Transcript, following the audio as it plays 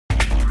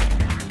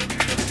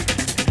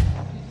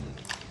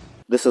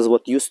This is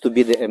what used to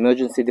be the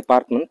emergency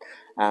department,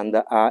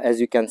 and as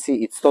you can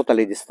see, it's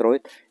totally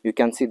destroyed. You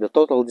can see the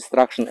total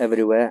destruction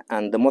everywhere,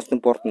 and the most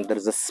important,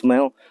 there's a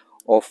smell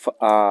of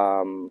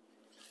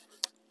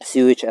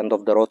sewage and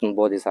of the rotten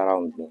bodies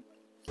around me.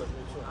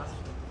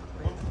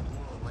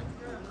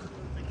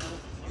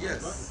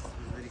 Yes.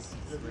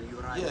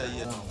 Yeah,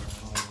 yeah.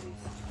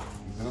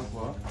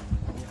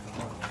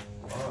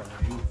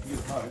 You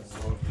feel heights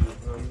or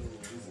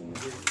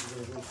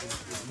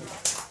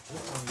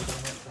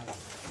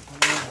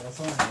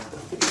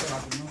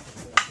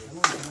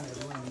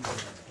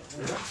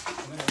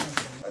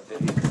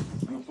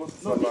you put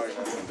saline.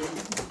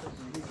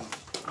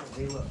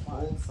 They were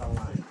all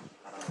saline.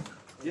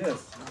 Yes.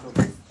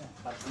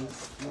 But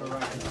you're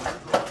right.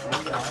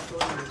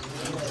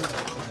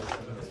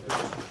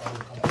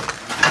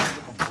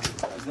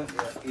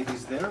 It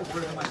is there.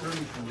 Where am I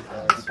turning to?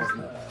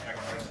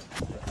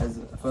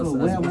 So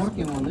we are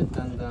working on it,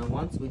 and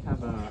once we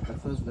have a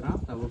first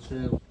draft, I will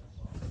share.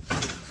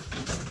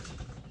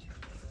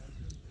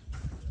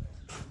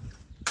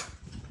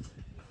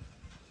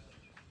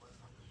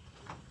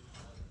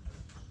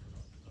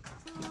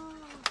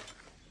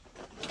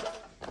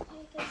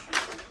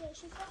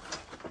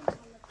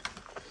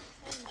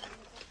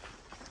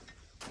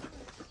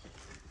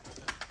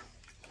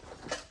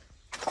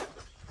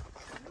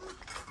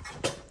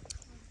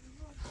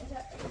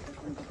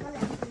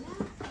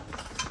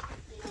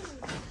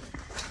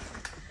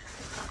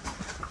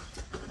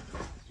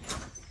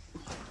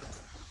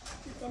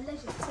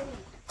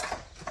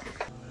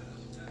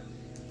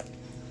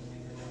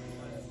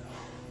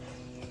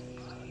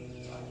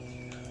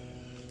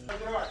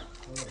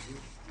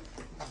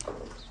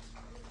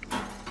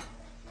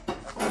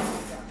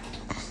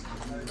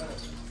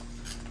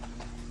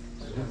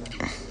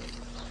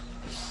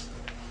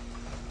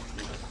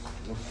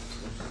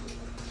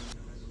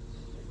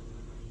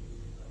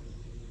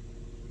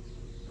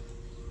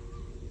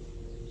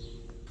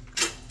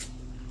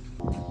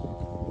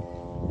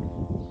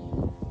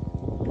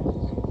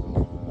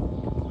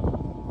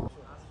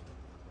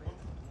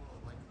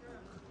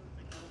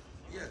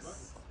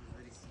 Yes.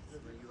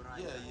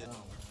 Yeah, yeah.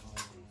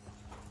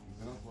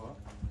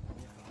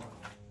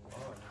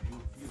 You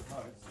feel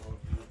heights or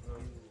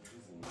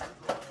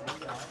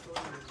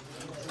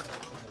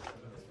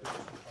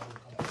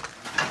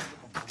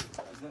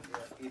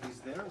it is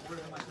there. Where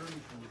am I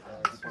turning to?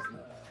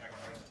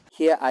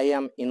 Here I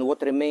am in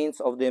what remains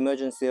of the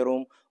emergency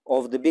room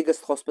of the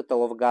biggest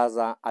hospital of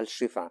Gaza,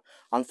 Al-Shifa.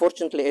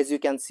 Unfortunately, as you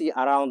can see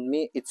around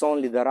me, it's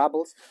only the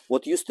rubbles.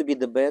 What used to be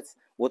the beds,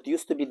 what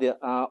used to be the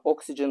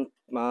oxygen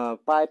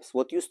pipes,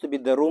 what used to be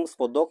the rooms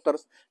for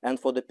doctors and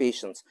for the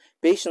patients.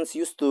 Patients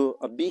used to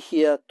be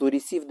here to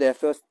receive their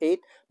first aid,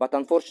 but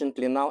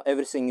unfortunately now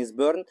everything is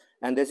burned.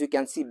 And as you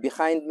can see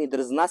behind me, there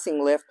is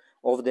nothing left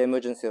of the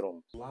emergency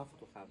room. Love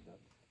to have that,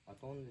 but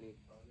only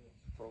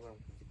program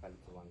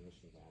criticality one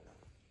mission.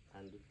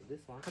 And this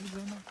one.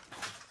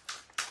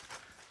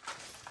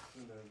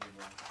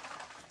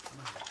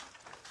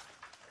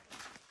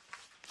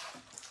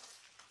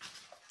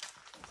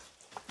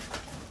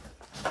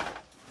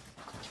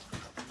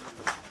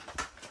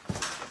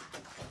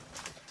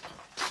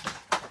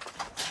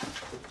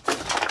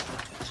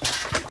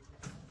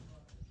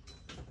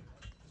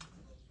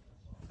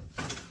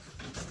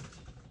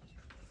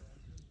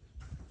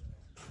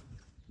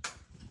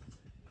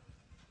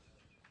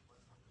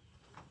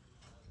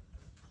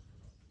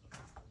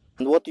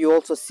 And what you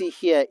also see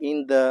here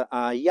in the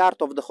yard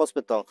of the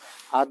hospital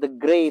are the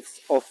graves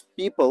of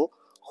people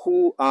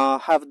who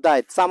have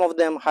died. Some of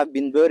them have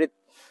been buried,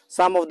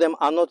 some of them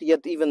are not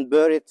yet even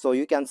buried. So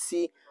you can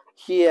see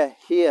here,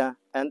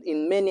 and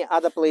in many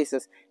other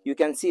places, you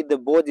can see the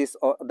bodies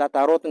that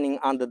are rotting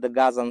under the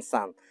Gazan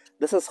sun.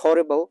 This is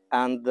horrible,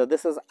 and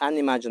this is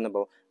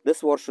unimaginable.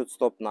 This war should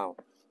stop now.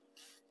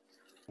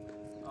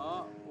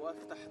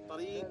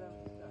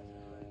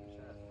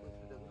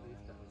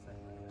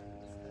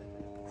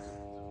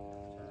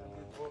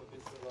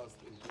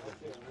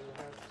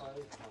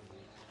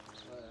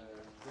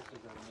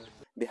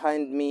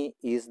 Behind me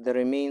is the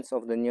remains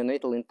of the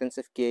neonatal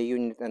intensive care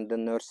unit and the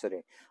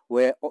nursery,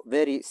 where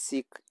very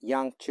sick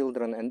young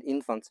children and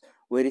infants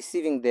were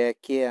receiving their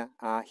care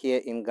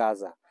here in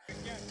Gaza.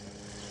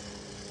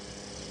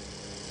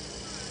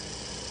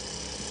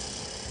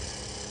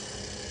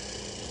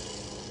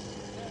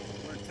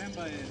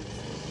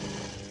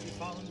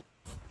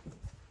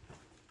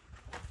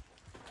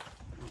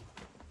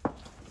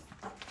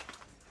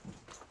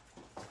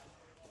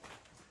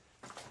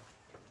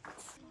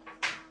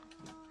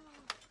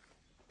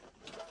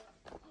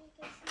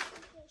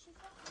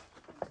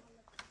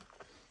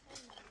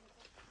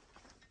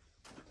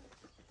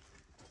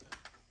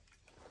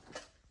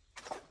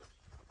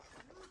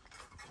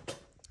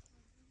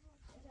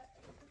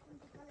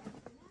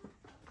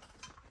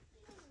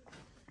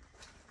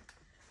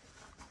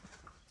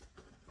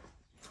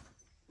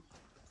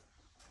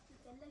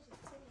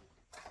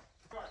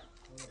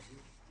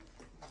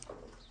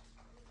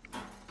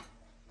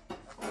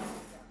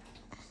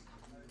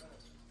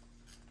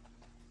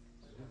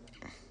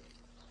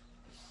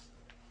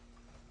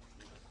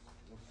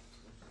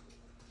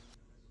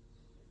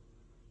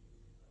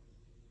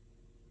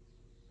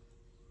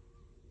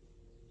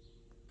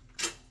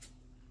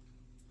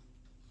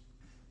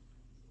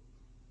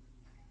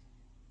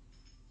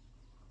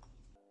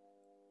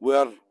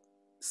 We're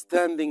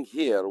standing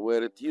here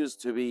where it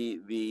used to be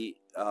the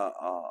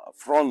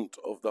front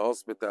of the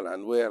hospital,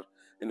 and we're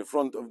in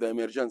front of the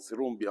emergency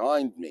room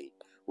behind me,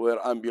 where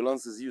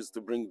ambulances used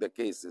to bring the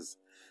cases.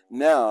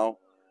 Now,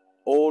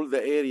 all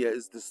the area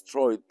is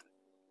destroyed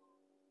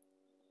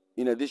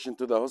in addition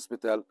to the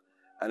hospital,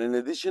 and in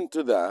addition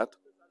to that,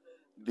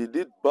 the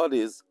dead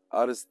bodies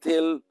are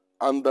still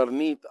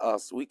underneath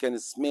us. We can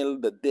smell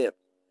the death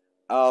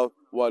out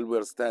while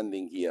we're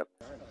standing here.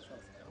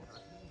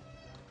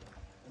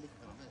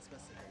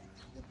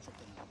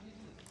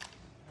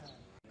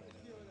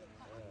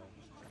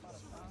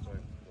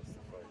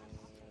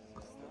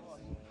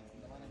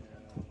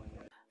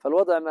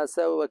 فالوضع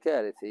مأساوي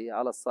وكارثي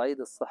على الصعيد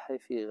الصحي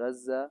في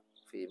غزة،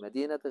 في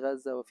مدينة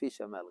غزة وفي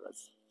شمال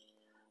غزة.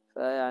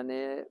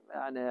 فيعني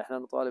احنا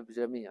نطالب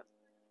جميعا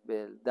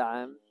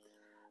بالدعم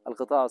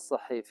القطاع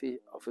الصحي في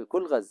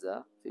كل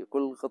غزة، في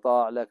كل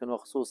قطاع، لكن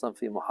وخصوصا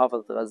في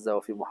محافظة غزة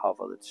وفي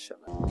محافظة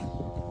الشمال.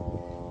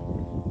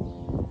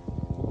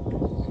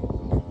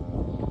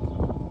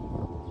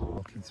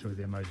 Walking through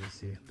the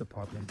emergency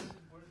department of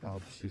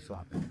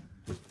Al-Shifa.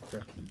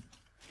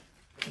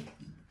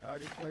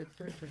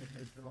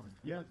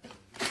 Yeah.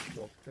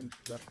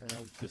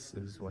 This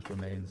is what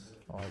remains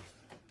of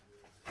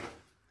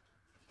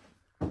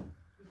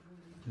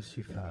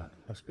Al-Shifa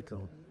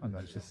Hospital and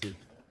Al-Shifa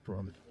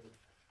from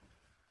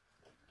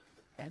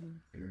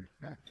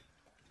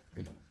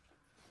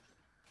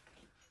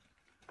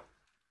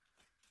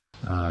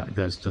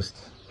there's just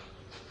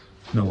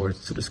no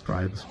words to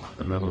describe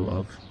the level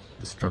of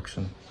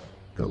destruction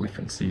that we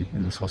can see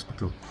in this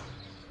hospital.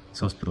 This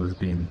hospital has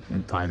been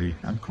entirely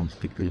and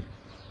completely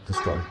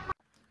destroyed.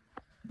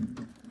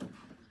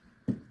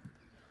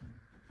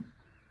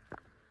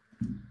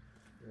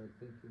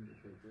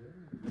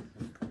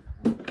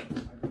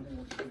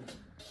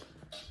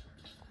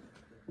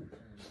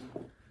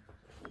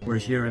 We're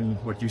here in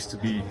what used to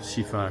be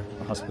Shifa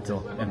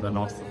Hospital in the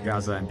north of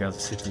Gaza and Gaza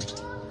City.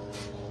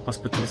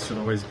 Hospitals should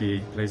always be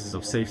places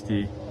of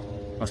safety.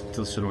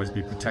 Hospitals should always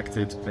be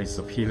protected, places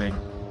of healing.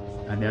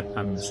 And yet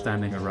I'm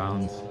standing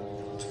around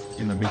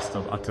in the midst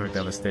of utter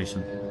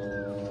devastation.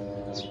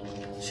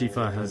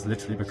 Shifa has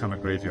literally become a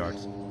graveyard.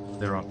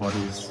 There are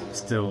bodies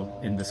still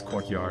in this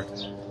courtyard.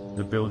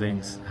 The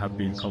buildings have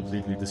been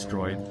completely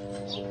destroyed.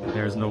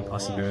 There is no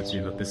possibility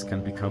that this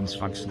can become a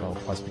functional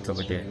hospital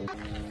again.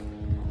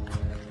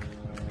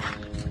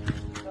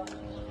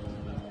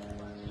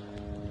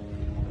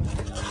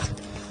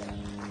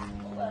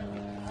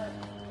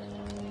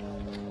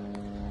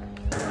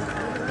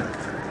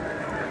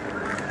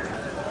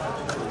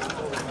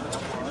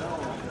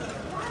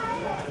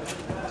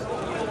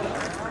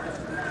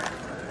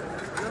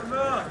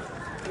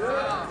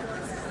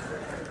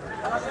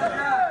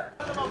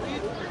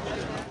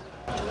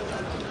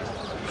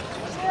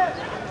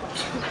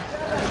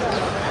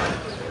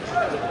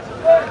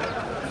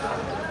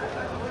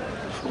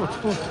 What's